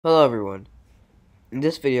Hello everyone. In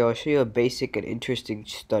this video I'll show you a basic and interesting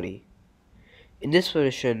study. In this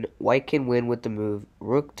position, white can win with the move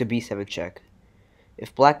rook to b7 check.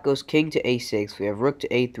 If black goes king to a6, we have rook to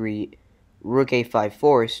a3, rook a5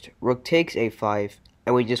 forced, rook takes a5,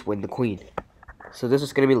 and we just win the queen. So this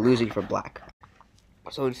is going to be losing for black.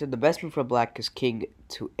 So instead the best move for black is king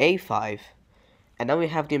to a5, and now we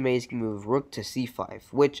have the amazing move rook to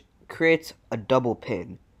c5, which creates a double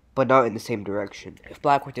pin, but not in the same direction. If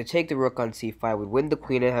black were to take the rook on c5, we'd win the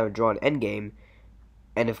queen and have a drawn endgame,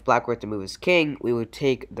 and if black were to move his king, we would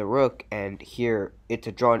take the rook, and here it's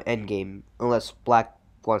a drawn endgame, unless black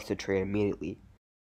wants to trade immediately.